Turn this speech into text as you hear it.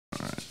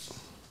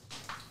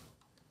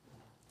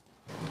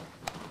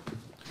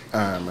All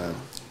right, man.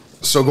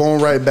 So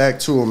going right back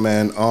to him,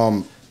 man.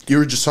 You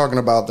were just talking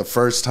about the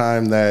first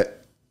time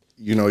that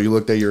you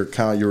looked at your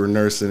account, you were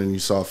nursing, and you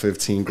saw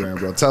 15 grand,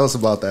 bro. Tell us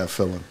about that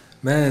feeling.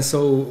 Man,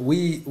 so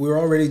we were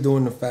already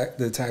doing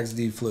the tax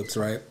deed flips,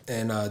 right?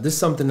 And this is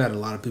something that a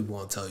lot of people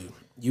won't tell you.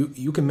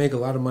 You can make a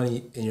lot of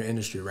money in your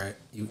industry, right?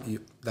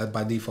 That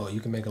by default,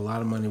 you can make a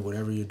lot of money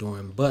whatever you're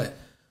doing. But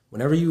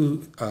whenever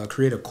you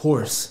create a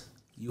course,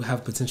 you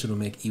have potential to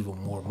make even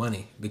more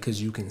money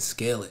because you can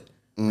scale it,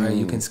 right?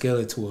 You can scale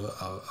it to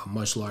a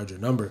much larger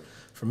number.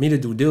 For me to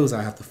do deals,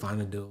 I have to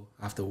find a deal.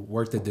 I have to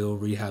work the deal,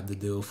 rehab the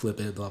deal, flip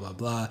it, blah, blah,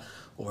 blah,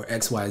 or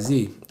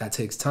XYZ. That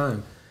takes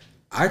time.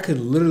 I could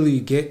literally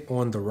get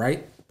on the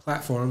right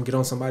platform, get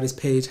on somebody's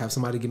page, have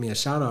somebody give me a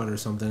shout out or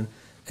something,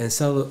 and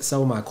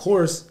sell my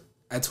course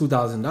at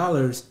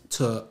 $2,000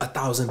 to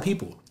 1,000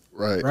 people.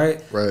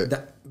 Right.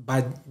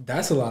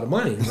 That's a lot of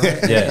money.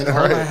 Right? Yeah. And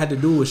all I had to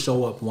do was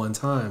show up one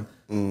time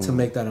to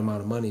make that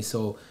amount of money.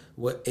 So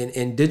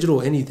in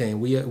digital anything,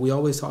 we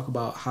always talk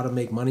about how to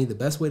make money. The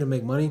best way to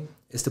make money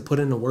is to put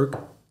in the work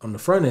on the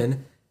front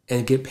end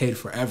and get paid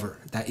forever.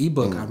 That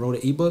ebook, I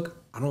wrote an ebook.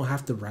 I don't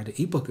have to write an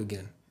ebook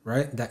again.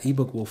 Right, that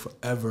ebook will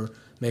forever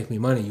make me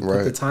money. You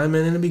put the time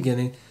in the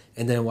beginning,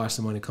 and then watch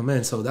the money come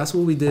in. So that's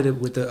what we did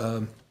with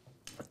the.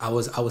 I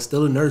was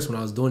still a nurse when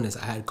I was doing this.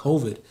 I had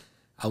COVID.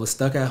 I was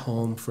stuck at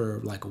home for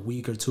like a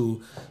week or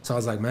two. So I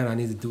was like, man, I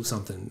need to do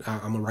something.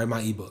 I'm gonna write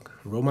my ebook.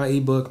 I wrote my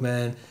ebook,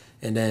 man,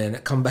 and then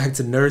come back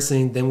to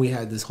nursing. Then we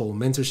had this whole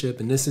mentorship,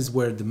 and this is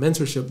where the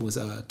mentorship was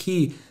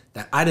key.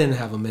 That I didn't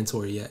have a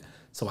mentor yet.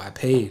 So I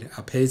paid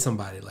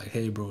somebody like,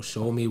 hey, bro,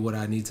 show me what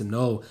I need to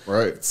know.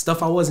 Right.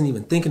 Stuff I wasn't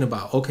even thinking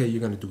about. Okay,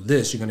 you're going to do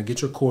this. You're going to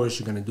get your course.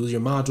 You're going to do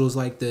your modules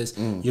like this.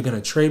 You're going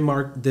to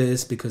trademark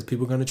this because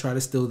people are going to try to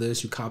steal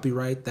this. You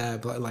copyright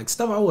that. But like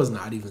stuff I was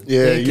not even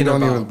thinking about. Yeah, you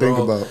don't even think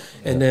about.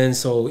 And then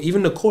so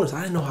even the course,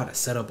 I didn't know how to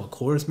set up a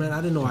course, man. I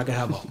didn't know I could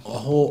have a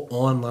whole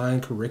online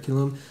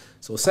curriculum.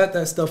 So set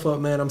that stuff up,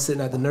 man. I'm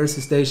sitting at the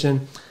nursing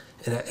station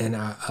and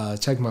I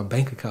checked my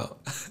bank account.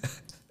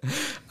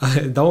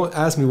 Don't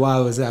ask me why I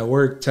was at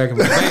work checking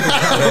my bank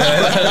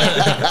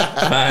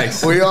account.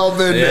 Nice. We all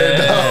been there,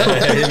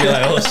 dog. You'd be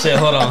like, oh shit,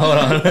 hold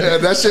on. Yeah,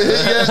 that shit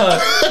hit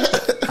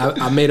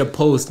yet? I made a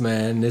post,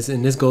 man.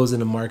 This goes in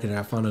the market.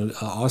 I found an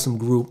awesome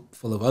group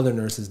full of other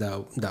nurses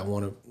that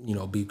want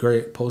to be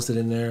great. Posted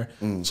in there,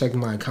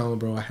 checking my account,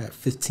 bro. I had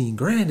 15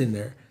 grand in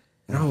there,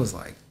 and I was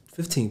like,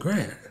 15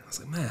 grand. I was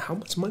like, man, how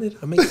much money did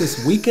I make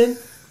this weekend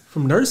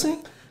from nursing?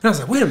 And I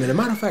was like, wait a minute.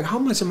 Matter of fact, how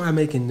much am I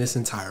making this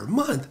entire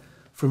month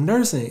from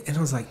nursing? And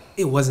I was like,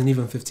 it wasn't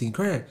even 15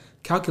 grand.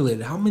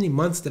 Calculated how many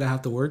months did I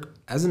have to work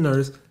as a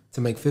nurse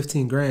to make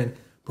 15 grand?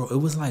 Bro, it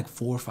was like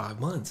 4 or 5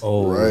 months.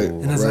 Oh, right.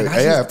 And I was like,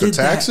 after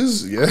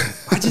taxes?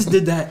 I just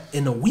did that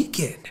in a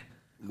weekend.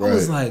 I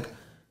was like,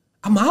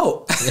 I'm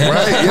out.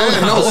 Right.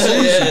 Yeah, no,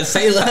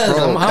 say less.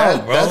 Bro, I'm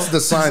out, bro. That's the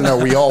sign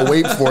that we all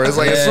wait for. It's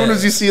like as soon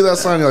as you see that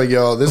sign, you're like,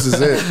 yo, this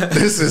is it.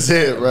 This is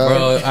it,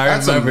 bro.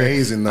 That's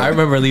amazing, though. I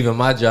remember leaving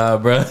my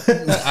job, bro.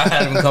 I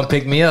had him come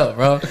pick me up,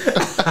 bro.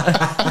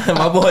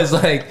 my boy's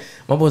like,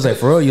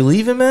 for real, you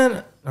leaving,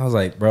 man? I was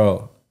like,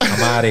 bro,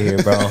 I'm out of here,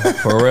 bro.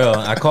 For real.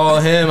 I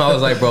called him. I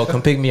was like, bro,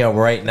 come pick me up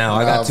right now.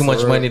 I got too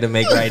much money to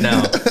make right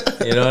now.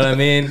 You know what I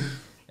mean?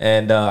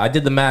 And I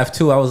did the math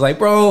too. I was like,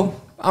 bro,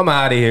 I'm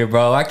out of here,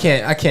 bro. I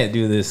can't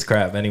do this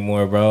crap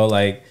anymore, bro.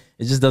 Like,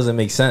 it just doesn't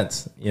make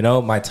sense. You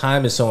know, my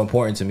time is so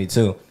important to me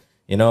too.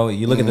 You know,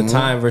 you look at the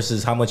time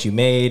versus how much you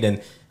made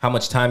and how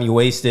much time you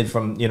wasted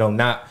from,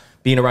 not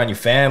being around your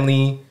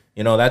family.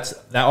 You know, that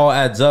all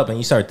adds up, and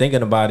you start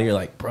thinking about it. You're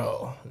like,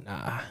 bro,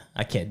 nah,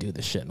 I can't do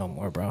this shit no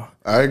more, bro.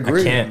 I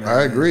agree.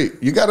 I agree.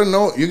 You gotta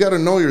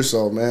know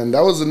yourself, man.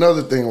 That was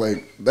another thing.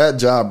 Like that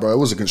job, bro. It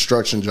was a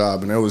construction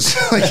job, and it was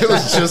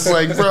just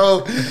like,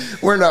 bro,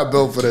 we're not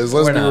built for this.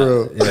 Let's be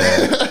real.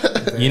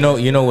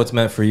 Yeah. You know what's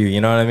meant for you. You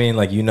know what I mean?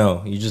 Like you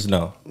just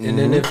know. And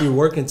then if you're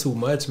working too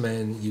much,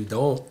 man,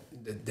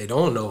 they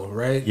don't know,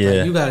 right? Yeah.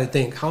 Like, you got to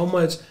think how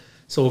much.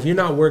 So if you're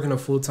not working a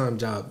full-time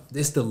job,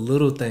 it's the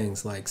little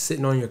things like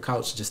sitting on your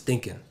couch just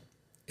thinking.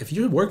 If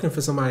you're working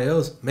for somebody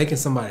else, making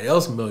somebody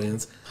else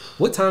millions,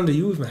 what time do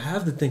you even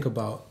have to think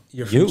about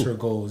your future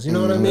goals? You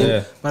know what I mean?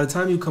 Yeah. By the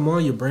time you come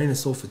on, your brain is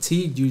so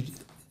fatigued, you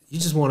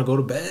just want to go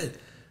to bed,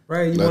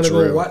 right? You want to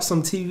go watch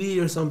some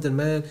TV or something,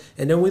 man.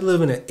 And then we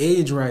live in an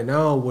age right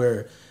now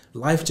where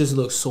life just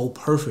looks so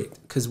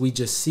perfect because we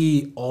just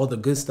see all the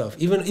good stuff.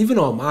 Even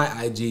on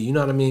my IG, you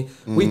know what I mean?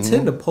 We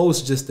tend to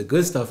post just the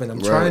good stuff, and I'm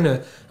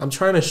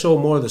trying to show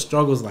more of the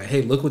struggles. Like,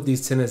 hey, look what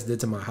these tenants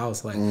did to my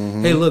house. Like,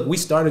 hey, look, we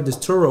started this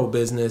Turo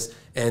business,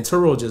 and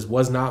Turo just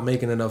was not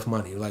making enough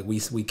money. Like,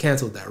 we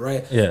canceled that,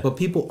 right? Yeah. But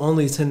people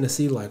only tend to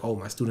see like, oh,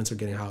 my students are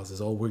getting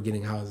houses. Oh, we're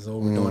getting houses. Oh,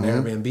 we're doing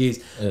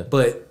Airbnbs. Yeah.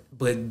 But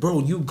bro,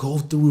 you go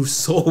through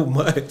so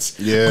much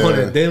on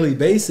a daily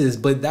basis.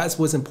 But that's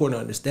what's important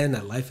to understand,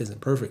 that life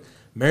isn't perfect.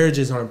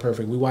 Marriages aren't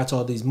perfect. We watch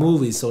all these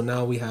movies. So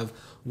now we have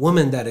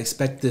women that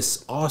expect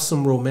this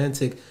awesome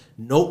romantic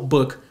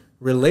notebook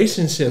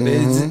relationship.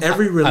 It's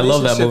every relationship. I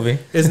love that movie.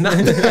 It's not,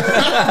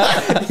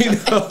 you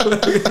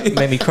know,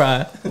 Made me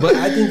cry. but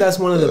I think that's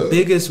one of the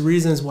biggest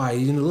reasons why,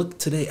 you know, look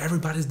today,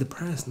 everybody's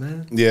depressed,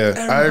 man. Yeah,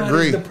 I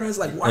agree. Depressed.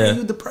 Like, why are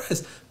you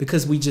depressed?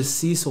 Because we just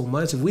see so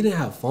much. If we didn't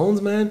have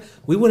phones, man,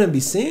 we wouldn't be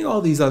seeing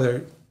all these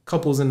other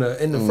couples in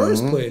the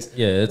first place.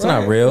 Yeah, it's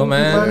not real,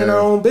 man. Running our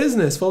own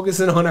business,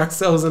 focusing on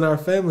ourselves and our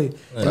family,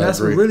 and that's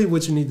really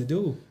what you need to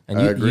do.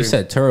 And you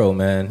said Turo,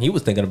 man. He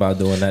was thinking about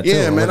doing that too.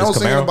 Yeah, man. I was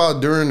thinking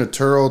about doing the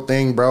Turo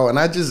thing, bro, and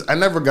I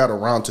never got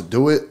around to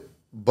do it.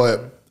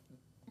 But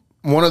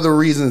one of the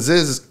reasons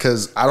is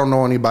because I don't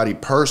know anybody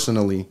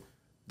personally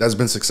that's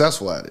been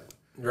successful at it.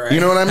 Right.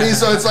 You know what I mean?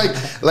 So it's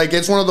like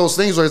it's one of those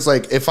things where it's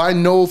like, if I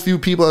know a few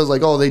people that's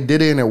like, oh, they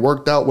did it and it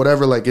worked out,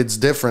 whatever, like it's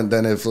different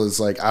than if it's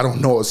like, I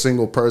don't know a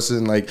single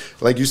person. Like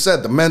you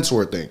said, the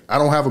mentor thing. I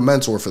don't have a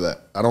mentor for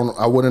that.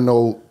 I wouldn't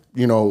know,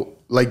 you know,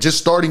 like just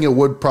starting it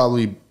would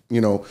probably,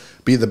 you know,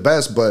 be the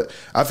best. But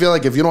I feel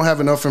like if you don't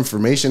have enough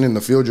information in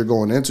the field you're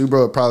going into,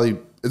 bro,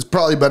 it's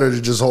probably better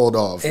to just hold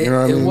off. You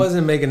know what I mean? It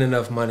wasn't making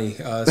enough money.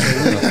 So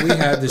we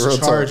had this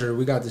charger.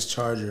 We got this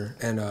charger,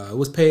 and it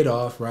was paid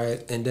off,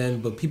 right? And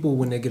then, but people,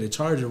 when they get a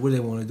charger, what do they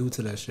want to do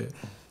to that shit?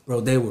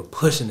 Bro, they were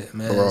pushing it,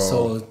 man. Bro.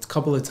 So a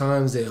couple of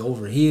times they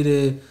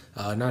overheated.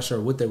 Not sure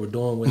what they were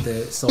doing with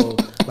it. So,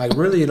 like,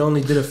 really, it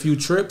only did a few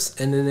trips,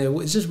 and then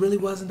it just really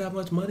wasn't that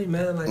much money,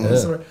 man. Like,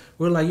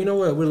 we're like, you know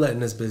what? We're letting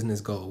this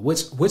business go,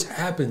 which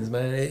happens,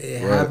 man.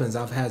 It happens.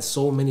 I've had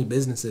so many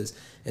businesses,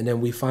 and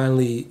then we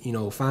finally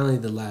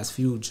the last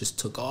few just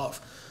took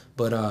off.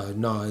 But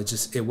no,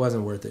 it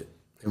wasn't worth it.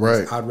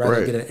 I'd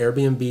rather get an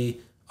Airbnb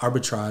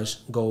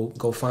arbitrage,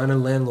 go find a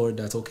landlord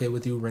that's okay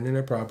with you renting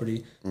their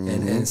property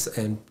and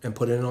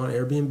put it on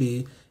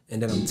Airbnb.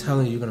 And then I'm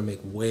telling you, you're gonna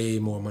make way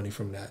more money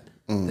from that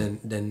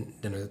than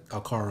a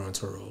car on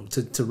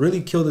Turo. To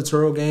really kill the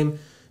Turo game,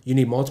 you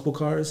need multiple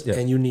cars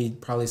and you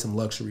need probably some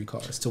luxury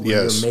cars to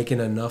where you're making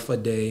enough a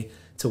day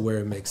to where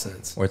it makes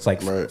sense. Or it's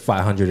like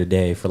 500 a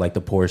day for like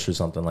the Porsche or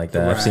something like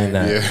that. I've seen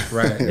that.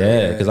 Yeah.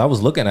 Yeah, because I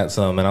was looking at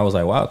some and I was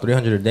like, wow,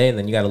 300 a day. And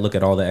then you got to look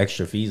at all the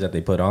extra fees that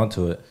they put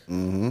onto it.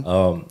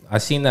 I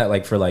seen that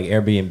like for like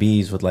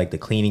Airbnbs with like the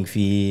cleaning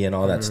fee and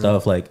all that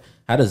stuff. Like,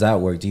 how does that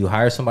work? Do you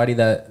hire somebody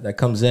that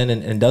comes in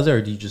and does it,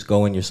 or do you just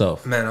go in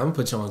yourself? Man, I'm gonna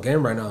put you on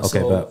game right now. Okay,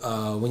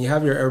 so when you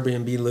have your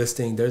Airbnb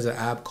listing, there's an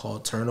app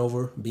called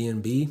Turnover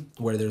B&B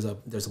where there's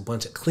a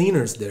bunch of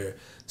cleaners there.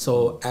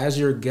 So as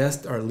your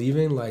guests are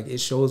leaving, like it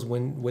shows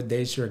what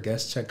days your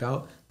guests check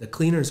out. The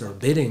cleaners are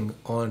bidding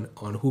on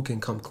who can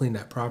come clean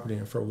that property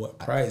and for what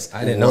price.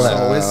 I didn't know that.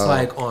 So it's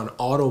like on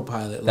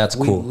autopilot. Like That's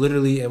cool.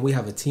 And we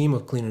have a team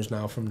of cleaners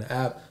now from the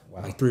app.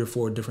 Wow. Like 3 or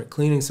 4 different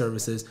cleaning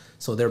services.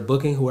 So they're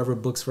booking whoever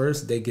books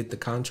first. They get the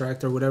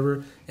contract or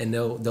whatever, and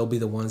they'll be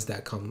the ones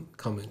that come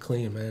and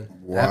clean, man.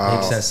 Wow. That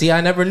makes sense. See,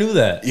 I never knew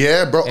that.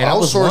 Yeah, bro. And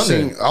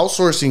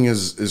outsourcing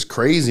is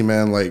crazy,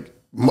 man. Like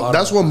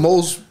that's what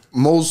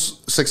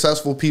most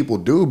successful people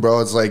do, bro.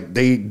 It's like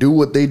they do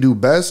what they do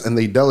best and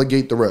they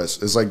delegate the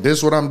rest. It's like, this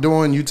is what I'm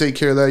doing. You take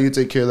care of that. You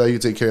take care of that. You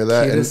take care of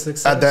that. And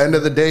at the end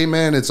of the day,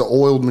 man, it's an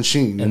oiled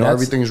machine. You know,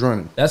 everything's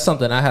running. That's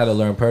something I had to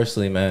learn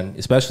personally, man.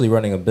 Especially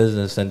running a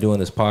business and doing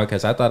this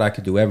podcast. I thought I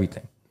could do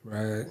everything.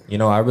 Right. You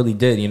know, I really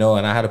did, you know,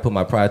 and I had to put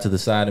my pride to the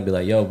side and be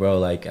like, yo, bro,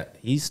 like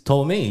he's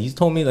told me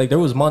like there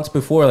was months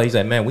before, like he's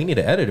like, man, we need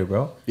an editor,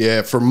 bro.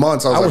 Yeah, for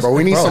months I was like, bro,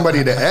 we need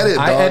somebody to edit,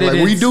 dog.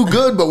 Like, we do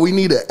good, but we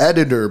need an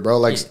editor, bro.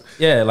 Like,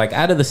 yeah, like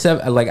out of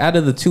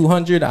the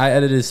 200, I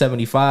edited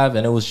 75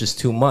 and it was just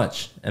too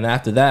much. And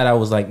after that, I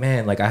was like,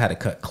 man, like I had to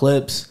cut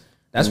clips.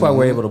 That's why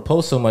we're able to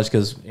post so much,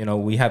 because you know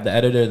we have the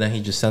editor, then he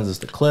just sends us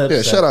the clips.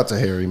 Yeah, shout out to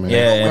Harry, man.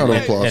 Yeah,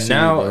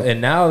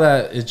 and now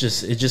that it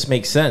just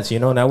makes sense. You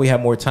know, now we have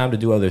more time to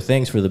do other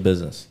things for the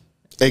business.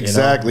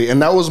 Exactly, you know?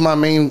 And that was my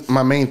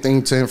main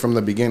thing to him from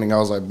the beginning. I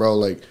was like, bro,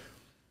 like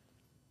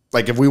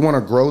if we want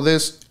to grow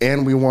this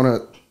and we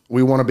want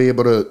to be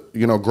able to,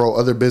 you know, grow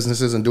other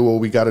businesses and do what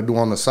we got to do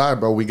on the side,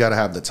 bro, we got to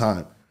have the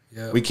time.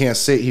 Yep. We can't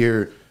sit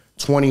here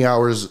 20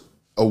 hours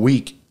a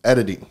week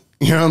editing.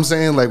 You know what I'm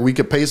saying? Like, we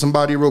could pay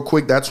somebody real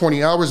quick. That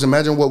 20 hours,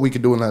 imagine what we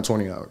could do in that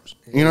 20 hours.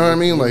 You know what I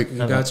mean? Like, you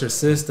got your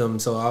system.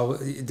 So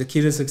the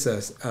key to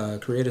success,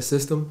 create a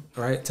system,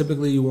 right?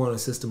 Typically, you want a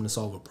system to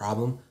solve a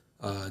problem.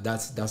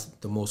 That's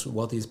the most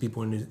wealthiest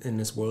people in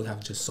this world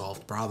have just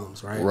solved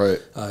problems, right? Right.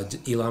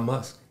 Elon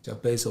Musk, Jeff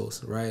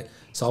Bezos, right?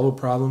 Solve a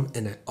problem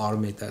and then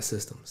automate that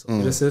system. So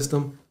get a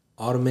system,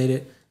 automate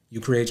it.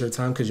 You create your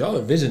time, because y'all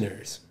are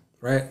visionaries,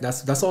 right?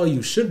 That's all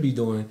you should be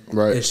doing.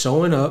 Right. Is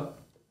showing up,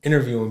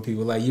 interviewing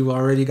people. Like, you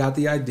already got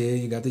the idea,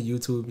 you got the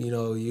YouTube, you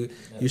know, you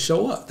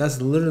show up.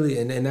 That's literally,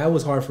 and that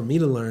was hard for me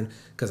to learn,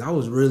 because I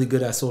was really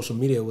good at social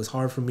media. It was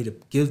hard for me to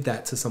give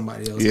that to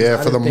somebody else. Yeah,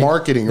 for the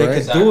marketing, right?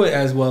 They could do it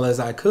as well as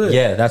I could.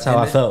 Yeah, that's how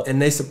I felt.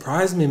 And they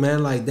surprised me,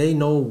 man. Like, they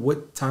know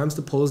what times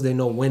to post, they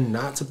know when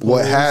not to post.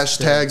 What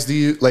hashtags do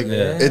you like?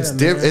 Yeah, it's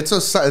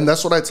and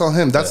that's what I tell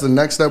him. That's the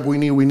next step we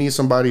need. We need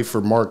somebody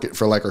for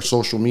like our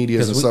social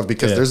medias and stuff,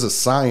 because there's a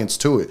science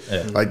to it.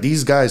 Yeah. Like,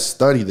 these guys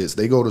study this.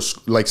 They go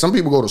to, like, some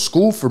people go go to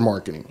school for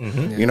marketing.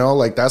 You know,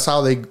 like that's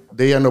how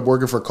they end up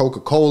working for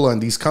Coca-Cola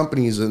and these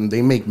companies, and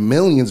they make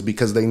millions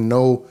because they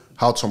know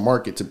how to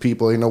market to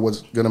people. They know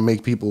what's going to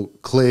make people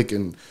click,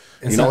 and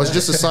you know, it's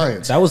just a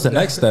science. That was the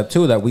next step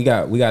too, that we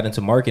got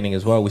into marketing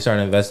as well. We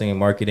started investing in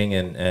marketing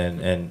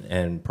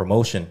and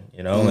promotion,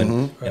 you know,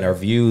 and our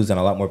views, and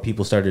a lot more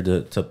people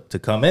started to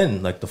come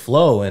in, like the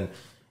flow. And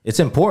it's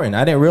important.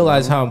 I didn't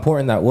realize how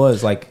important that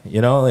was. Like,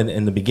 you know,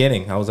 in the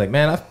beginning, I was like,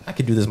 man, I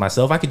could do this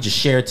myself. I could just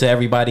share it to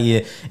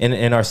everybody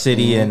in our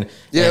city, and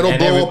it'll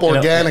blow up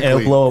organically. It'll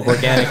blow up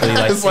organically.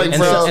 Like, It's like,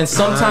 and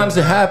sometimes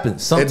it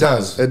happens.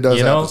 Sometimes it does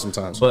you know? happen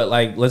sometimes. But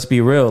like, let's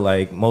be real.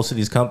 Like, most of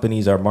these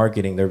companies are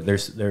marketing.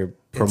 They're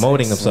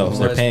promoting themselves.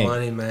 So they're paying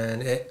money,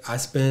 man. I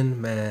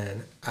spend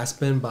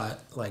about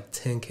like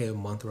 $10K a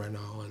month right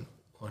now on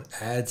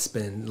ad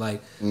spend,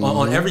 like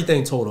on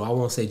everything total. I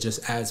won't say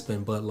just ad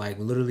spend, but like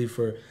literally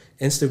for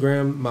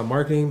Instagram, my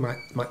marketing,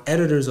 my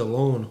editors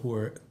alone who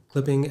are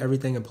clipping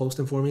everything and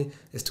posting for me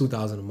is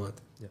 $2,000 a month.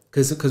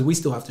 Because we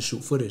still have to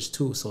shoot footage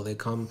too, so they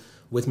come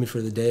with me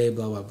for the day,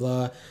 blah blah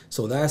blah.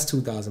 So that's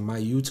 $2,000. My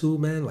YouTube,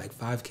 man, like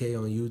 $5K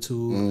on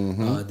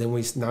YouTube.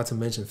 Then not to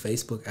mention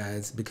Facebook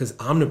ads, because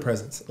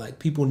omnipresence. Like,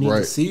 people need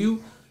to see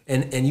you.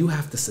 And you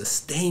have to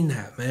sustain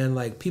that, man.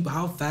 Like, people,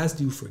 how fast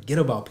do you forget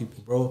about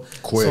people, bro?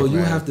 Quick, so you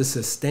man. have to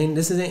sustain.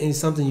 This isn't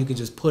something you can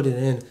just put it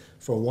in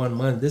for 1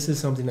 month. This is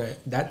something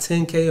that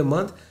 10K a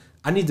month,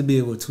 I need to be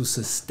able to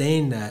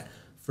sustain that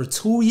for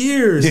 2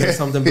 years or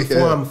something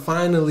before I'm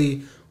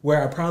finally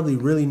where I probably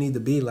really need to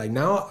be. Like,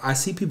 now I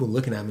see people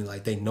looking at me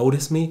like they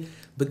notice me,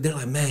 but they're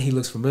like, man, he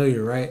looks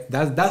familiar, right?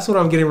 That's what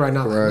I'm getting right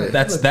now. Right.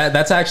 Like,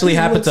 That's actually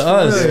happened to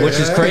us, which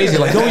is crazy.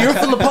 Like, oh, you're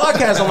from the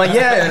podcast. I'm like,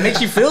 yeah, it makes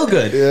you feel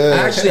good.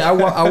 Yeah. Actually, I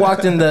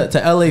walked into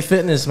LA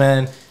Fitness,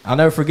 man. I'll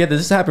never forget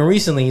this. This happened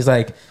recently. He's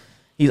like,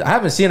 I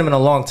haven't seen him in a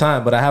long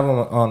time, but I have him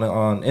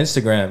on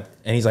Instagram,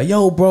 and he's like,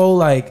 yo, bro,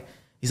 like,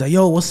 he's like,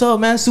 yo, what's up,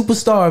 man?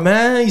 Superstar,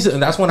 man.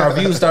 And that's when our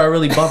views started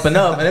really bumping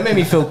up, and it made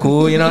me feel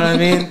cool. You know what I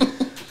mean?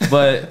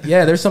 But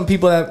yeah, there's some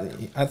people that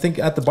I think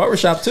at the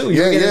barbershop too.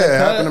 It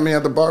happened to me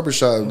at the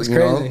barbershop. It's you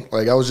crazy. know,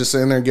 like I was just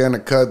sitting there getting a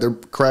cut. They're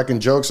cracking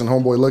jokes, and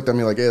homeboy looked at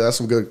me like, "Hey, that's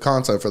some good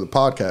content for the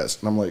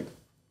podcast." And I'm like,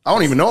 "I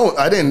don't even know.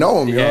 I didn't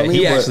know him. You know what I mean?"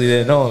 He actually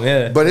didn't know him.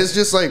 Yeah, but it's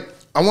just like,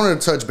 I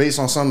wanted to touch base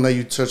on something that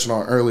you touched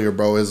on earlier,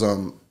 bro. Is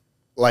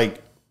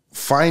like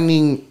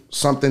finding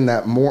something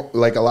that more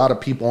like a lot of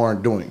people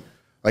aren't doing.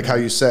 Like how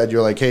you said,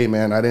 you're like, "Hey,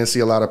 man, I didn't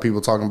see a lot of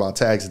people talking about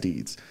tax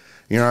deeds."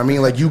 You know what I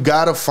mean? Like, you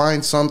gotta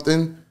find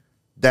something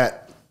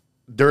that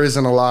there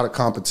isn't a lot of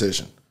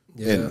competition.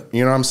 And,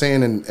 you know what I'm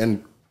saying?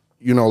 And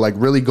you know, like,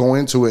 really go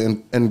into it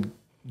and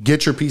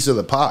get your piece of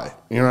the pie.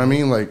 You know what I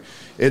mean? Like,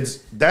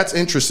 that's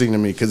interesting to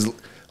me, because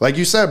like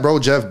you said, bro,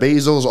 Jeff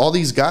Bezos, all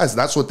these guys,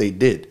 that's what they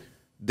did.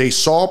 They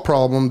saw a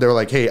problem. They're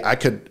like, hey, I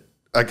could,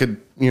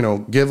 you know,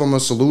 give them a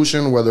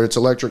solution, whether it's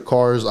electric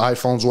cars,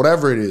 iPhones,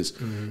 whatever it is,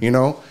 you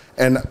know?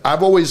 And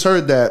I've always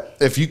heard that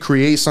if you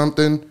create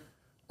something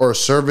or a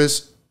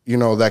service, you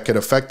know, that could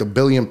affect 1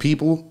 billion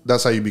people,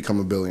 that's how you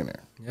become a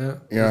billionaire. Yeah,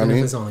 you know what I mean?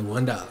 If it's only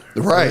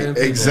 $1, right?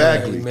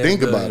 Exactly.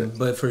 Think about it.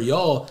 But for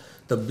y'all,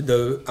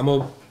 I'm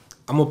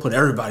gonna put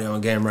everybody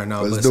on game right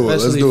now. Let's but do it.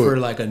 especially Let's do for it.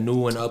 like a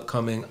new and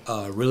upcoming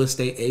real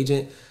estate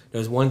agent,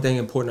 there's one thing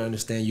important to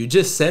understand. You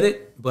just said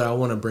it, but I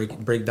want to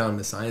break down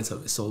the science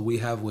of it. So we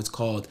have what's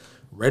called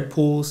red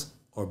pools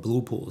or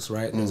blue pools,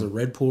 right? There's a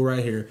red pool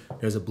right here.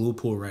 There's a blue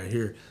pool right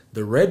here.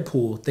 The red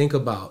pool, think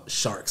about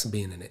sharks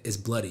being in it. It's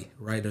bloody,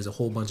 right? There's a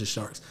whole bunch of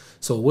sharks.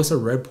 So what's a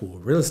red pool?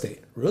 Real estate.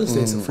 Real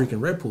estate's a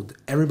freaking red pool.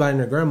 Everybody and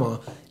their grandma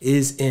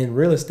is in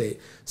real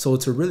estate. So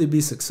to really be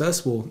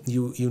successful,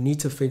 you need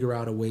to figure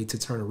out a way to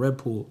turn a red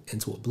pool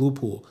into a blue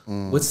pool.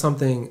 What's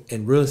something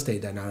in real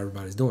estate that not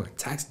everybody's doing?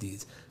 Tax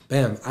deeds.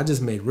 Bam, I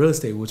just made real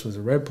estate, which was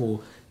a red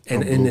pool.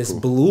 And in this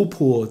blue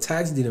pool,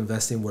 tax deed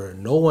investing where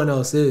no one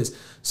else is.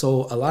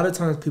 So a lot of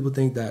times people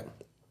think that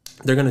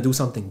they're going to do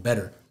something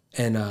better.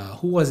 And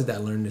who was it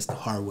that learned this the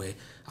hard way?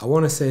 I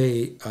want to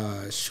say,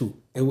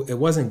 it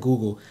wasn't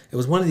Google. It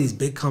was one of these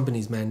big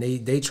companies, man.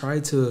 They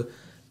tried to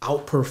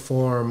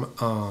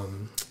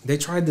outperform, they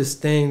tried this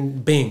thing,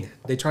 Bing.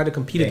 They tried to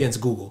compete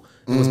against Google.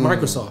 It was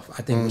Microsoft,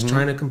 I think, was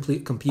trying to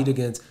compete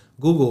against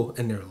Google.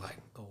 And they were like,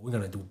 oh, we're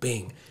going to do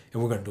Bing.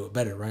 And we're going to do it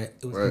better, right?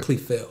 It was a complete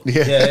fail.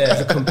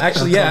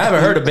 Actually, I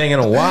haven't heard of Bing in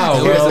a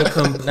while, bro. It was a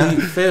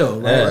complete fail,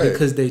 right?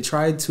 Because they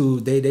tried to,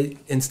 they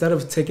instead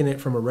of taking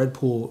it from a red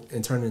pool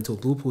and turning it into a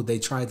blue pool, they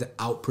tried to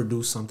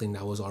outproduce something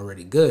that was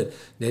already good.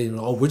 They,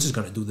 we're just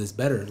going to do this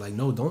better. Like,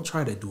 no, don't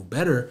try to do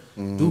better.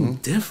 Do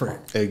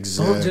different.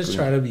 Exactly. Don't just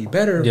try to be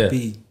better.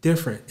 Be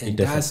different. And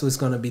that's what's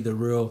going to be the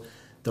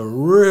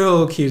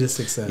real key to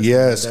success.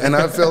 Yes, and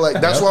I feel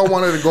like that's why I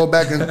wanted to go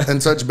back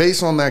and touch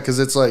base on that, because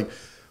it's like,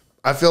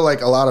 I feel like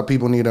a lot of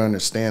people need to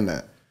understand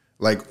that.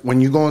 Like,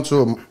 when you go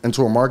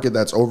into a market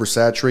that's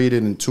oversaturated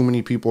and too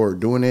many people are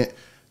doing it,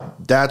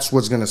 that's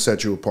what's going to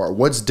set you apart.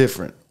 What's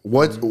different?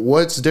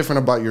 What's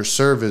different about your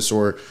service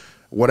or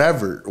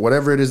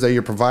whatever it is that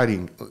you're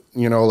providing?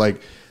 You know,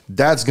 like,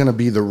 that's going to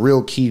be the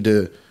real key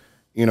to,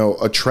 you know,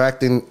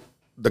 attracting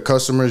the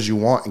customers you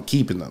want and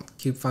keeping them.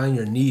 Keep finding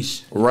your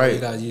niche. Right.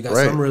 You got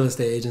right. some real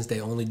estate agents,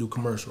 they only do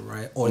commercial,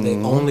 right? Or they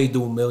only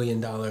do $1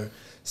 million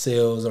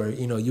sales, or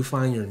you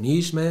find your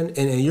niche, man.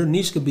 And your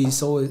niche could be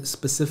so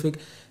specific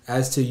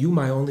as to you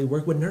might only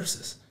work with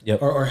nurses.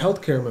 Yep. Or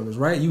healthcare members,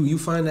 right? You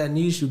find that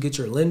niche, you get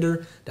your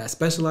lender that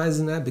specializes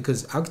in that,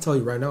 because I can tell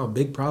you right now, a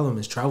big problem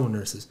is travel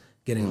nurses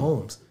getting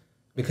homes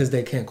because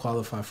they can't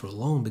qualify for a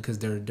loan because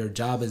their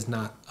job is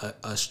not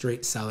a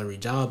straight salary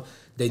job.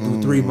 They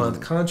do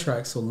 3-month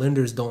contracts, so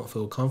lenders don't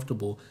feel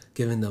comfortable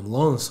giving them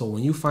loans. So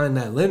when you find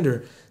that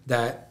lender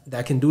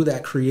that can do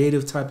that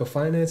creative type of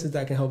finances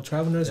that can help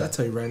travel nurses, I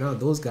tell you right now,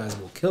 those guys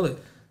will kill it.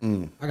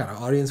 I got an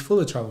audience full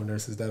of travel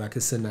nurses that I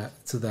could send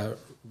that to that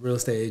real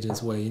estate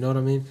agent's way. You know what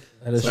I mean?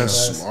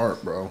 That's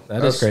smart, bro.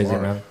 That's crazy,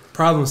 smart. man.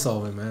 Problem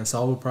solving, man.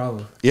 Solve a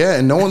problem. Yeah,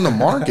 and knowing the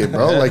market,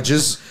 bro. Like,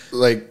 just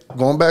like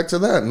going back to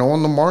that,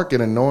 knowing the market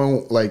and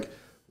knowing like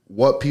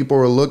what people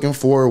are looking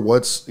for,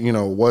 what's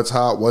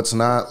hot, what's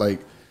not. Like,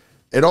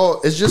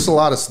 it's just a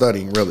lot of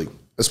studying, really.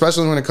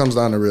 Especially when it comes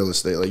down to real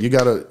estate. Like, you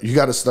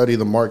gotta study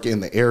the market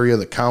in the area,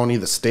 the county,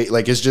 the state.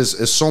 Like,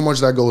 it's so much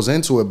that goes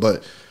into it.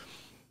 But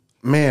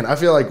man, I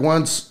feel like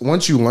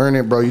once you learn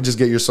it, bro, you just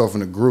get yourself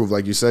in a groove.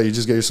 Like you said, you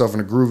just get yourself in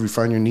a groove. You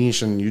find your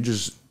niche, and you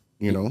just,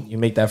 you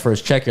make that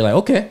first check. You're like,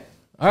 okay,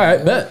 all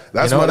right, bet.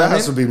 That's what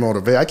has to be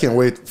motivated. I can't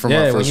wait for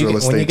my first real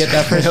estate. When you get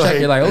that first check,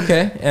 you're like,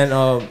 okay. And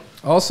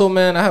also,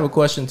 man, I have a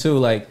question too.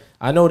 Like,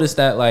 I noticed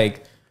that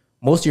like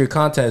most of your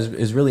content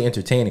is really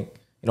entertaining.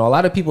 A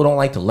lot of people don't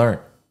like to learn.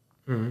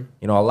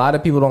 A lot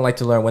of people don't like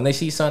to learn. When they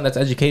see something that's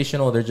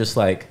educational, they're just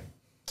like,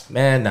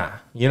 man, nah.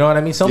 You know what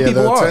I mean? Some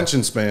people the are.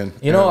 Attention span.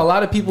 A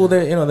lot of people,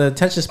 the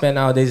attention span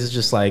nowadays is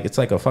just like, it's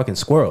like a fucking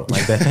squirrel.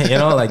 Like that,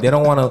 like they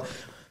don't want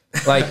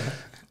to, like,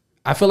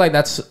 I feel like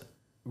that's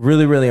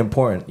really, really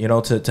important,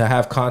 to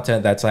have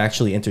content that's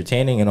actually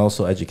entertaining and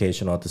also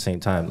educational at the same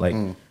time. Like,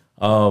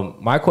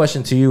 my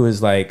question to you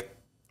is like,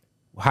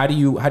 how do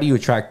you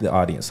attract the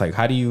audience? Like,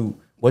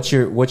 what's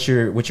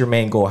your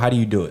main goal? How do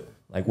you do it?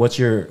 Like, what's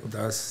your...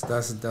 That's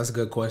a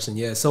good question.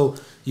 Yeah. So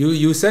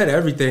you said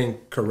everything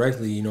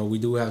correctly. We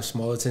do have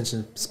small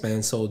attention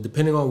spans. So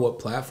depending on what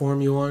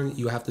platform you're on,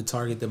 you have to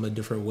target them a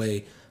different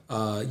way.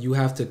 You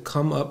have to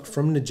come up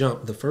from the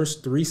jump. The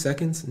first 3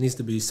 seconds needs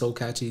to be so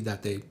catchy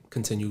that they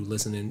continue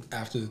listening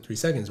after the 3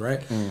 seconds,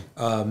 right?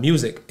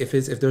 Music.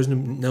 If there's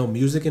no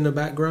music in the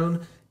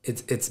background,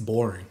 it's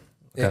boring.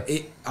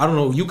 Okay. I don't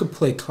know. You could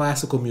play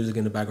classical music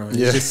in the background.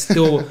 Yeah. It's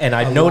still and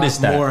I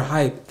noticed that more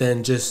hype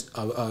than just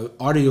a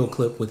audio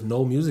clip with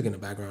no music in the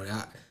background.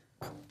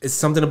 It's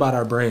something about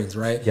our brains,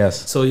 right?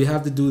 Yes. So you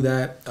have to do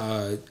that.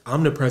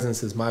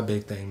 Omnipresence is my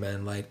big thing,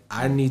 man. Like,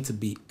 I need to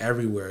be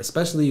everywhere,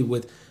 especially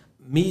with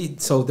me.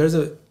 So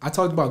I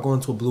talked about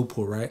going to a blue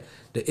pool, right?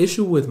 The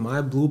issue with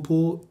my blue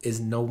pool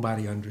is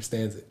nobody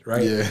understands it,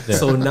 right? Yeah.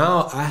 So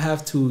now I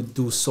have to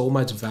do so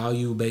much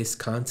value-based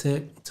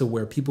content to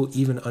where people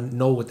even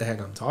know what the heck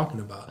I'm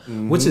talking about,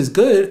 which is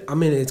good. I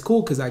mean, it's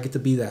cool because I get to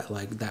be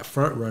that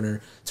front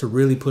runner to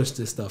really push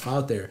this stuff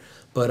out there.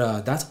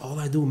 But that's all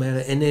I do, man.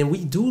 And then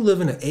we do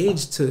live in an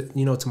age to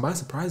my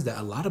surprise, that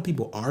a lot of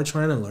people are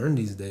trying to learn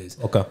these days.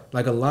 Okay.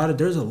 Like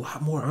there's a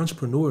lot more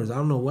entrepreneurs. I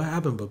don't know what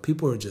happened, but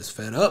people are just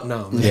fed up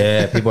now, man.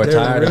 Yeah, people are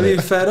tired really of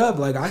it. fed up.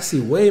 Like, I see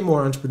way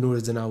more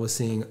entrepreneurs than I was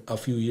seeing a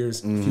few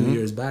years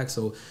back.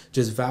 So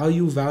just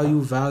value,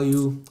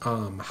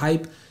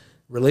 hype,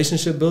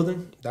 relationship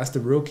building. That's the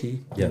real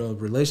key. Yeah.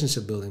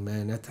 Relationship building,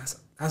 man.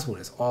 That's what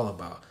it's all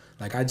about.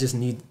 Like, I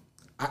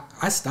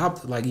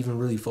stopped like even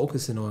really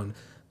focusing on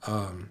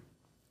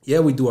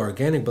we do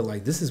organic, but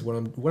like, this is what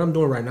I'm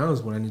doing right now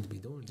is what I need to be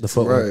doing. Just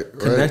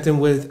connecting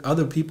with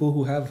other people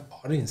who have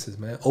audiences,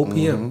 man.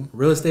 OPM.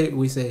 Real estate,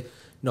 we say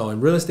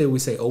in real estate we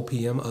say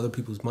OPM, other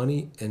people's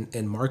money, and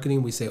in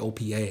marketing we say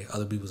OPA,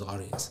 other people's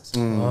audiences.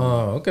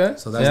 Oh, okay.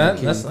 So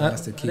that's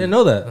the key. I didn't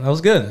know that. That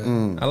was good.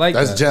 I like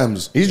that. That's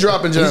gems. He's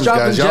dropping gems,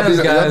 guys. Y'all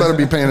better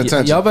be paying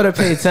attention. Y'all better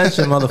pay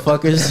attention,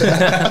 motherfuckers.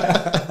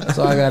 That's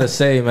all I gotta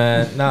say,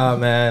 man. Nah,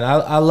 man.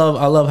 I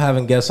love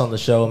having guests on the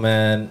show,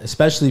 man.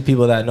 Especially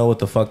people that know what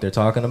the fuck they're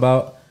talking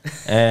about.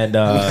 And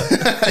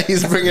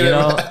he's bringing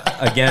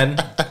again.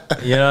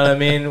 You know what I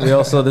mean?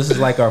 This is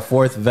like our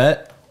fourth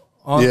vet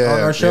on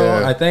our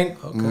show. I think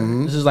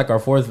this is like our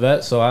fourth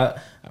vet. So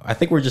I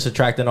think we're just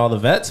attracting all the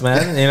vets,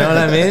 man. You know what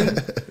I mean?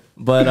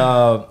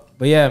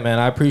 But yeah, man.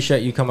 I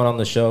appreciate you coming on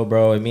the show,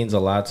 bro. It means a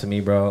lot to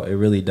me, bro. It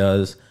really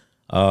does.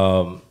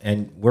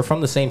 And we're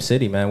from the same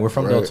city, man. We're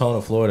from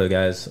Deltona, Florida,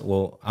 guys.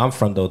 Well, I'm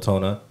from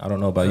Deltona. I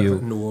don't know about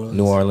you.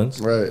 New Orleans.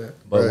 Right.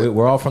 But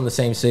we're all from the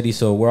same city,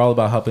 so we're all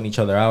about helping each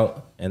other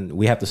out, and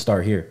we have to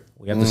start here.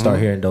 We have to start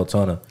here in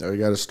Deltona. Yeah, we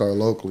got to start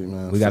locally,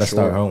 man. We got to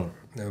start home.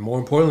 And more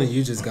importantly,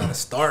 you just got to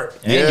start.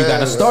 And you got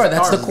to start.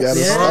 That's the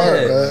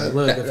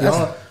cool.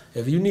 Look,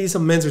 if you need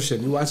some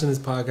mentorship, you watching this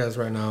podcast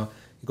right now,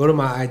 go to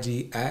my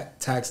IG at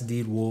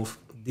TaxDeedWolf.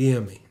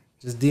 DM me.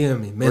 Just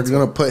DM me. Mentor. We're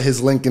gonna put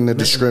his link in the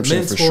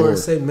description for sure.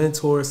 Say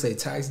mentor, say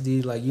tax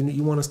deed. Like,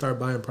 you want to start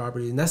buying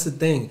property, and that's the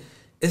thing.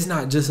 it's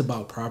not just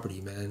about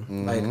property,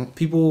 man. Like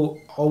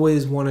people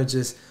always want to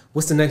just,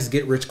 what's the next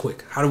get rich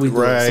quick? How do we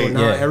do it? So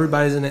now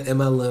everybody's in an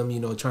MLM, you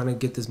know, trying to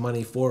get this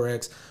money,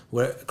 Forex,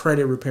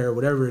 credit repair,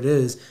 whatever it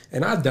is.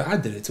 And I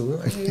did it too.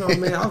 Like, you know,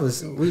 man,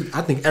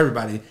 I think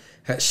everybody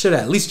should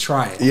at least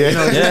try it. Yeah. You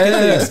know, just get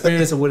the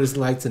experience of what it's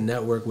like to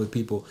network with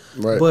people.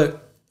 Right.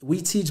 But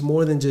we teach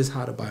more than just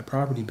how to buy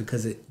property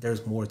because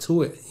there's more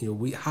to it. You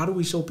know, how do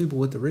we show people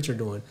what the rich are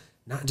doing?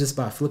 Not just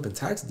by flipping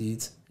tax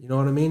deeds. You know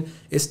what I mean?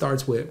 It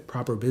starts with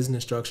proper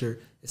business structure.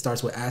 It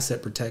starts with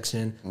asset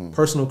protection,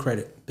 personal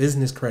credit,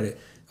 business credit.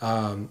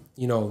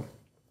 You know,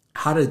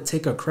 how to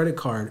take a credit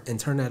card and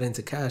turn that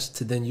into cash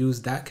to then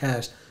use that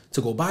cash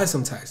to go buy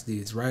some tax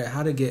deeds, right?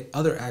 How to get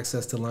other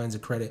access to lines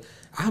of credit.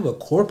 I have a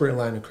corporate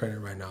line of credit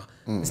right now.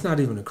 It's not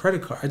even a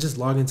credit card. I just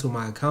log into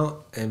my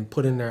account and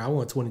put in there, I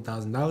want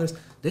 $20,000.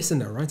 They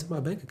send that right to my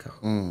bank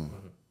account.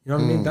 You know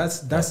what I mean?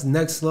 That's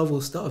next level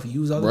stuff.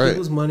 Use other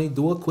people's money,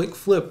 do a quick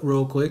flip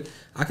real quick.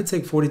 I could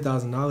take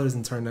 $40,000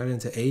 and turn that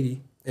into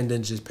 80 and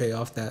then just pay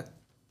off that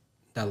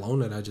loan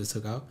that I just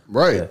took out.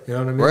 Right. You know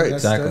what I mean? Right.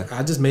 Exactly.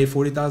 I just made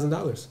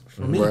 $40,000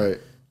 for me. Right.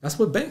 That's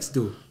what banks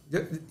do.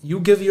 You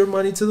give your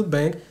money to the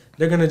bank,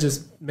 they're going to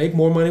just make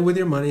more money with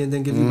your money and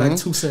then give you back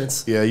 2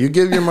 cents. Yeah, you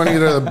give your money to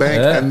the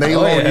bank and they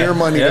loan your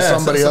money to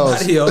somebody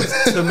else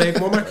to make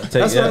more money.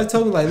 That's what I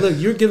told me. Like, look,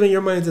 you're giving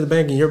your money to the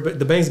bank and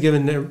the bank's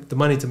giving the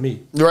money to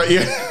me. Right,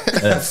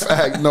 yeah.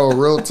 Fact, no,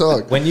 real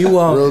talk. When you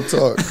real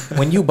talk.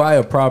 When you buy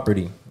a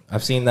property,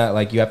 I've seen that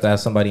like you have to have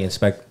somebody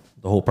inspect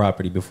the whole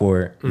property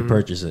before you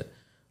purchase it.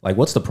 Like,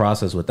 what's the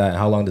process with that?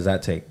 How long does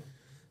that take?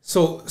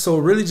 So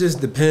it really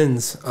just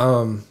depends.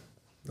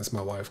 That's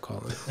my wife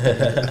calling.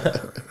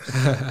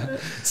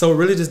 So it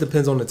really just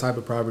depends on the type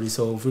of property.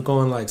 So if we're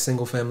going like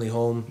single family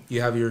home,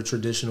 you have your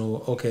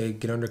traditional, okay,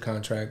 get under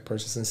contract,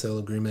 purchase and sale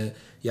agreement.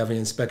 You have an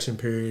inspection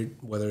period,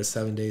 whether it's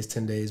 7 days,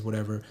 10 days,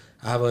 whatever.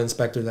 I have an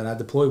inspector that I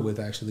deploy with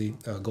actually,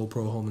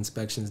 GoPro home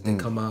inspections. They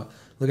come out,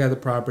 look at the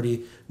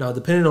property. Now,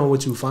 depending on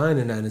what you find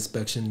in that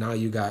inspection, now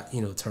you got,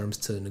 you know, terms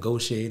to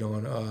negotiate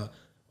on,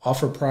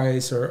 offer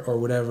price or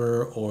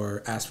whatever,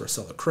 or ask for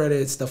seller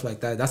credit, stuff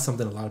like that. That's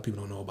something a lot of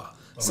people don't know about.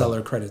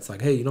 Seller credits,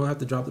 like, hey, you don't have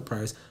to drop the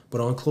price,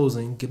 but on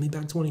closing, give me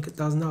back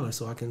 $20,000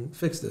 so I can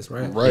fix this,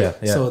 right? Right.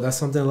 Yeah. So that's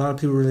something a lot of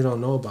people really don't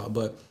know about.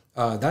 But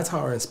that's how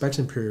our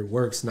inspection period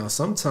works. Now,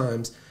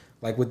 sometimes,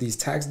 like with these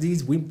tax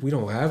deeds, we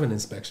don't have an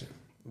inspection.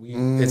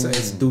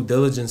 It's due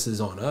diligence is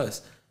on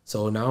us.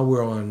 So now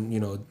we're on, you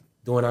know,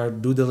 doing our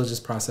due diligence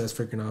process,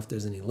 figuring out if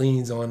there's any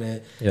liens on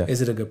it. Yeah.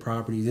 Is it a good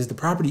property? Is the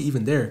property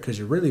even there? Because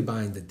you're really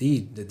buying the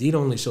deed. The deed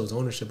only shows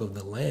ownership of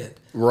the land.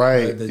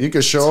 Right. You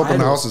can show up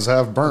and the house is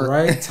half burnt.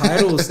 Right.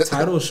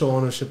 Titles show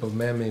ownership of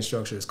man-made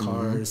structures,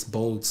 cars,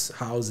 boats,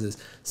 houses.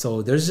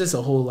 So there's just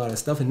a whole lot of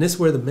stuff. And this is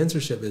where the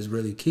mentorship is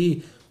really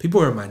key.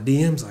 People are in my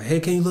DMs like, hey,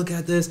 can you look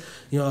at this?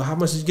 You know, how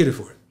much did you get it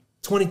for?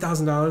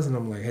 $20,000, and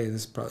I'm like, hey,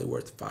 this is probably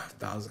worth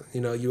 $5,000.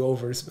 You know, you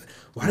overspent.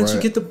 Why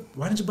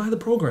did you buy the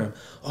program?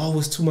 Oh, it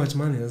was too much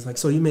money. I was like,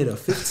 so you made a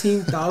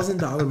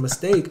 $15,000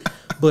 mistake,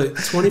 but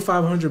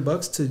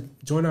 $2,500 to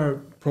join our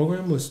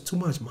program was too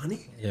much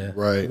money? Yeah.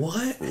 Right.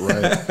 What?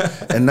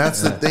 Right. And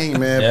that's the thing,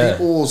 man. Yeah.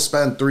 People will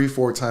spend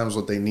 3-4 times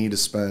what they need to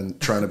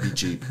spend trying to be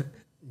cheap.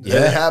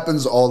 Yeah. It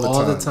happens all the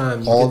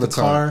time. All the time. You get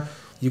the car,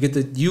 you get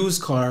the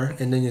used car,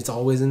 and then it's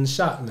always in the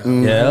shop now.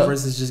 Yeah.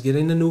 Versus just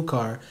getting the new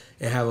car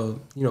and have a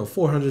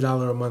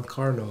 $400 a month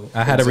car note.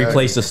 I had to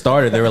replace the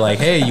starter. They were like,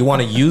 "Hey, you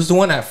want a used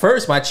one?" At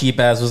first, my cheap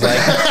ass was like,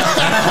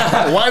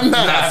 "Why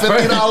not?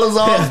 $50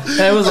 off."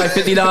 It was like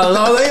 $50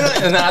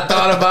 off, and I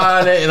thought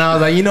about it, and I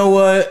was like, "You know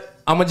what?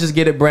 I'm gonna just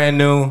get it brand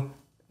new."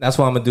 That's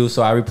what I'm gonna do.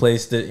 So I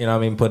replaced it. You know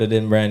what I mean? Put it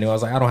in brand new. I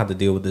was like, I don't have to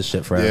deal with this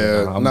shit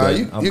forever.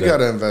 Yeah, you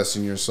gotta invest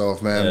in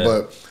yourself, man. Yeah.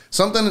 But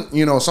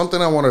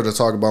something I wanted to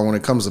talk about when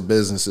it comes to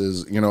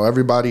businesses.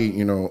 Everybody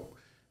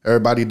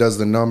does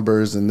the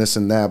numbers and this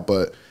and that,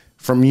 but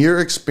from your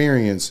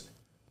experience,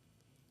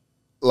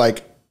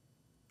 like,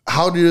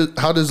 how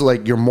does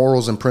like your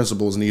morals and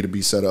principles need to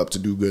be set up to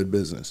do good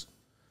business?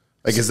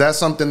 Like, is that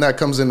something that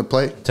comes into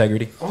play?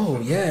 Integrity. Oh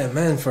yeah,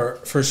 man,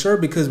 for sure.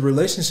 Because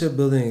relationship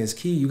building is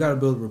key. You got to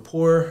build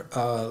rapport.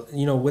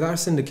 With our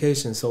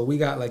syndication, so we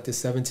got like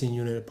this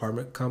 17-unit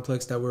apartment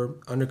complex that we're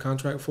under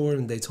contract for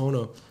in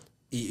Daytona.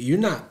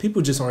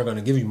 People just aren't going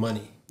to give you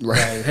money.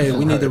 Right. Like, hey,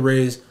 we need to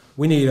raise.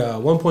 We need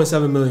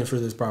 $1.7 million for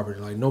this property.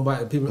 Like,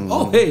 nobody, people.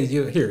 Oh, hey,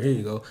 here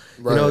you go.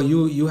 Right.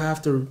 You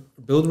have to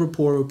build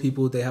rapport with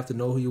people. They have to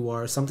know who you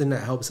are. Something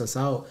that helps us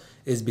out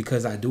is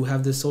because I do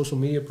have this social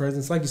media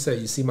presence. Like you said,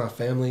 you see my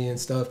family and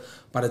stuff.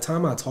 By the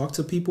time I talk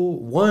to people,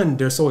 one,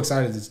 they're so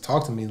excited to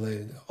talk to me.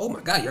 Like, oh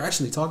my God, you're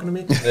actually talking to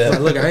me? Yeah. Like,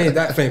 look, I ain't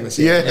that famous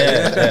yet.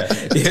 Yeah.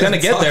 It's going to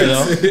get there,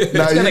 though.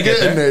 Nah, you're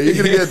getting there. You're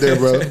going to get there,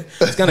 bro.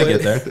 It's going to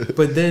get there.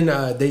 But then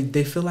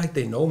they feel like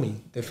they know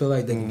me. They feel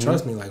like they can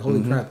trust me. Like,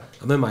 holy crap,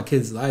 I'm in my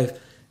kid's life.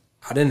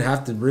 I didn't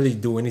have to really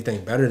do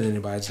anything better than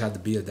anybody. I just had to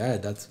be a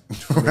dad. That's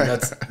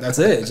that's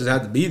it. It just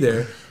had to be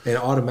there, and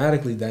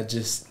automatically that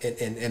just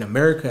in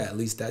America at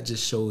least that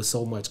just shows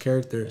so much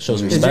character.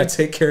 Shows respect.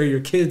 You take care of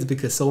your kids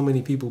because so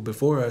many people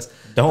before us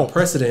don't. The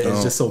precedent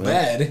is just so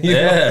bad. You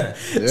know?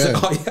 So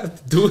all you have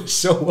to do is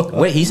show up.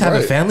 Wait, he's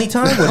having family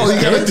time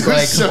with his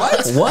kids?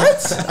 Like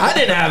what? I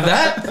didn't have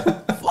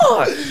that.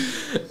 Fuck.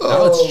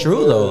 No, it's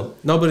true though.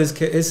 No, but it's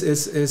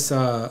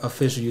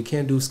official. You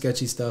can't do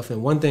sketchy stuff.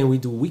 And one thing we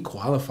do, we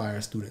qualify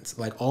our students.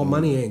 Like all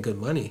money ain't good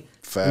money.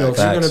 Facts. You know, if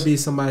you're gonna be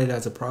somebody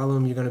that's a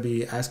problem, you're gonna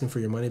be asking for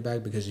your money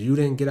back because you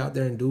didn't get out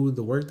there and do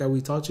the work that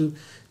we taught you.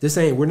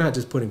 We're not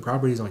just putting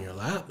properties on your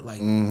lap. Like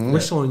we're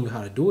showing you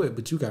how to do it,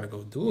 but you gotta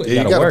go do it.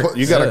 Yeah,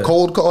 you gotta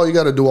cold call. You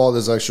gotta do all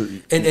this extra.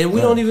 And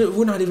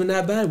we're not even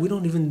that bad. We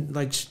don't even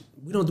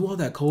we don't do all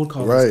that cold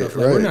calling stuff.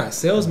 Like we're not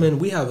salesmen.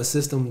 We have a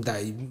system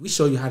that we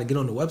show you how to get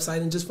on the website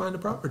and just find the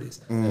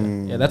properties.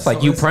 Yeah, that's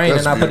like you praying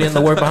and not putting in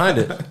the work behind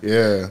it.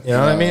 Yeah, you know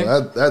what I mean.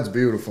 That's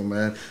beautiful,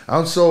 man.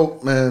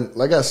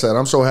 Like I said,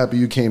 I'm so happy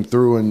you came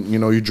through and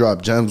you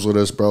dropped gems with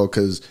us, bro,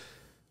 because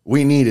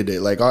we needed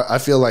it. Like I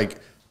feel like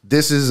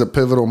this is a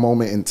pivotal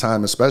moment in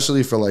time,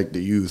 especially for like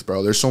the youth,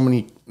 bro. There's so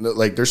many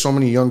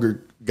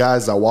younger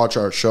guys that watch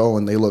our show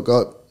and they look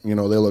up, they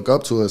look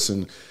up to us,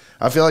 and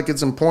I feel like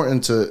it's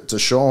important to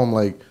show them,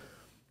 like,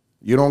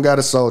 you don't got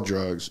to sell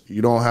drugs.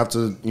 You don't have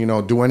to,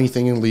 do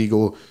anything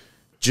illegal.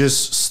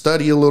 Just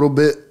study a little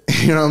bit,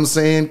 you know what I'm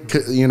saying?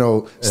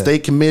 Stay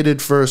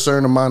committed for a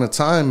certain amount of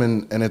time,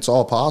 and it's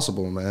all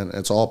possible, man.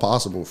 It's all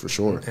possible for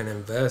sure. And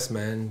invest,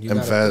 man. You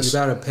invest.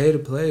 Gotta pay to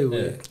play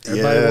with.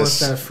 Everybody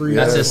wants that free.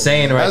 That's just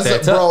saying right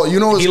there. Bro,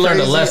 you know what's crazy?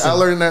 Learned a lesson. I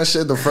learned that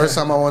shit the first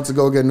time I went to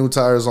go get new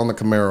tires on the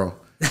Camaro.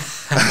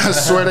 I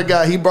swear to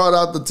God, he brought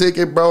out the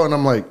ticket, bro, and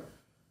I'm like,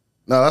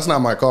 no, that's not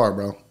my car,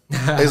 bro.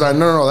 He's like,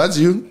 no, that's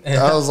you.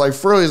 I was like,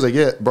 for real? He's like,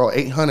 yeah, bro,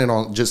 800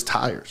 on just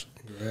tires.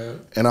 Yeah.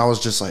 And I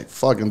was just like,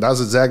 fucking,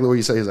 that's exactly what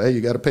you say. He's like, hey, you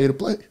got to pay to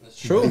play.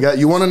 That's true.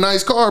 You want a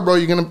nice car, bro,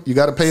 you got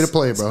to pay to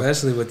play, bro.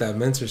 Especially with that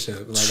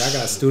mentorship. Like, I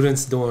got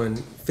students doing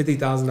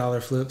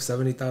 $50,000 flips,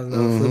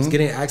 $70,000 flips,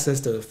 getting access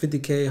to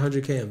 $50K,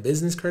 $100K in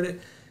business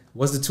credit.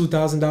 Was the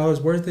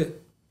 $2,000 worth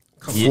it?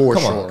 For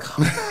sure.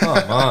 Come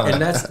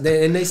on.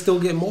 And they still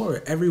get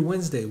more. Every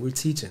Wednesday, we're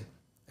teaching.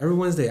 Every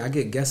Wednesday, I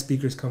get guest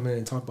speakers come in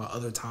and talk about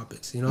other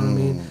topics. You know what I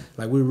mean?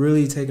 Like, we're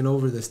really taking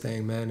over this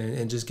thing, man,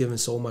 and just giving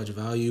so much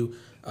value.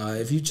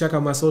 If you check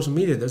out my social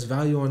media, there's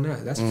value on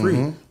that. That's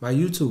free. My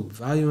YouTube,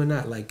 value in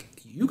that. Like,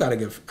 you got to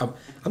give.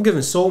 I'm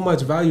giving so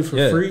much value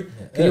for free.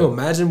 Can you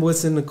imagine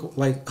what's in the,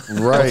 like...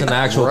 What's in the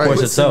actual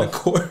course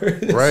itself.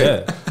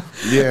 Right.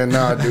 Yeah,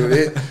 nah,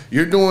 dude.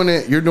 You're doing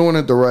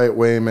it the right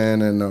way,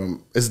 man, and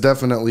it's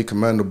definitely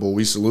commendable.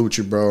 We salute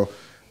you, bro.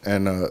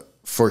 And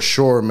for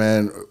sure,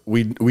 man,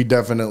 we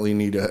definitely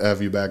need to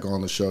have you back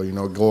on the show,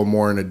 go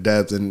more into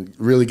depth and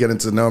really get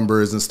into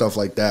numbers and stuff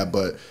like that.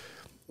 But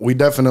we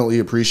definitely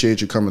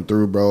appreciate you coming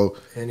through, bro.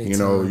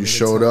 You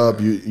showed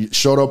up. You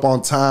showed up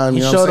on time.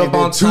 You showed up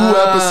on time. 2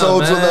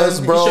 episodes with us,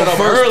 bro. You showed up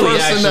First early,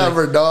 person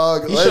ever,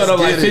 dog. You showed up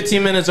like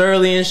 15 minutes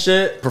early and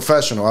shit.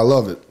 Professional. I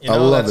love it. I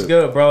love it. That's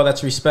good, bro.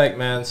 That's respect,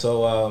 man.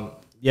 So,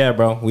 yeah,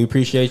 bro. We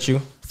appreciate you.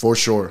 For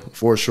sure.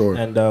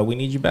 And we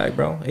need you back,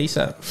 bro.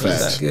 ASAP.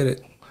 Facts. Get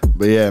it.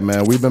 But yeah,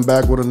 man, we've been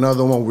back with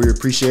another one. We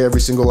appreciate every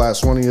single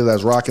last one of you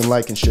that's rocking,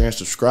 liking, sharing,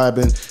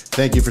 subscribing.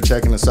 Thank you for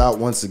checking us out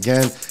once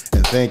again.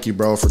 And thank you,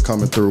 bro, for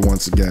coming through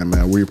once again,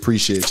 man. We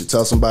appreciate you.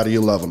 Tell somebody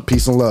you love them.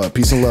 Peace and love.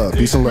 Peace and love.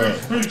 Peace and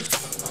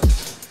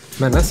love.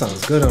 Man, that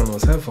sounds good on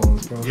those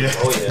headphones, bro. Yeah.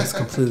 Oh, yeah. It's a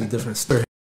completely different story.